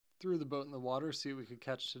Threw the boat in the water, see what we could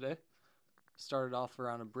catch today. Started off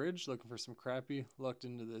around a bridge looking for some crappie. Looked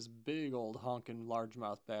into this big old honking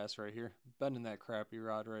largemouth bass right here, bending that crappie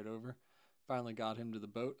rod right over. Finally got him to the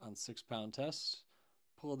boat on 6-pound test.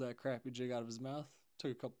 Pulled that crappie jig out of his mouth,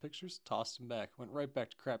 took a couple pictures, tossed him back. Went right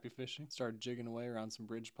back to crappie fishing. Started jigging away around some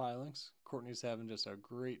bridge pilings. Courtney's having just a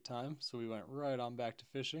great time, so we went right on back to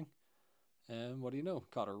fishing. And what do you know?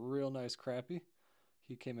 Caught a real nice crappie.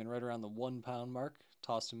 He came in right around the 1-pound mark,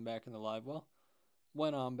 tossed him back in the live well.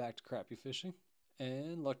 Went on back to crappie fishing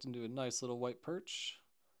and lucked into a nice little white perch.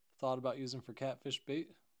 Thought about using for catfish bait.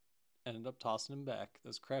 Ended up tossing him back.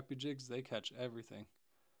 Those crappie jigs, they catch everything.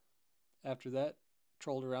 After that,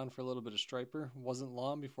 trolled around for a little bit of striper. Wasn't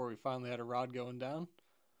long before we finally had a rod going down.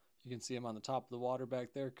 You can see him on the top of the water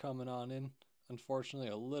back there coming on in. Unfortunately,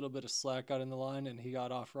 a little bit of slack got in the line and he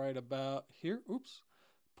got off right about here. Oops.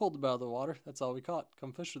 Pulled him out of the water. That's all we caught.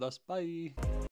 Come fish with us. Bye.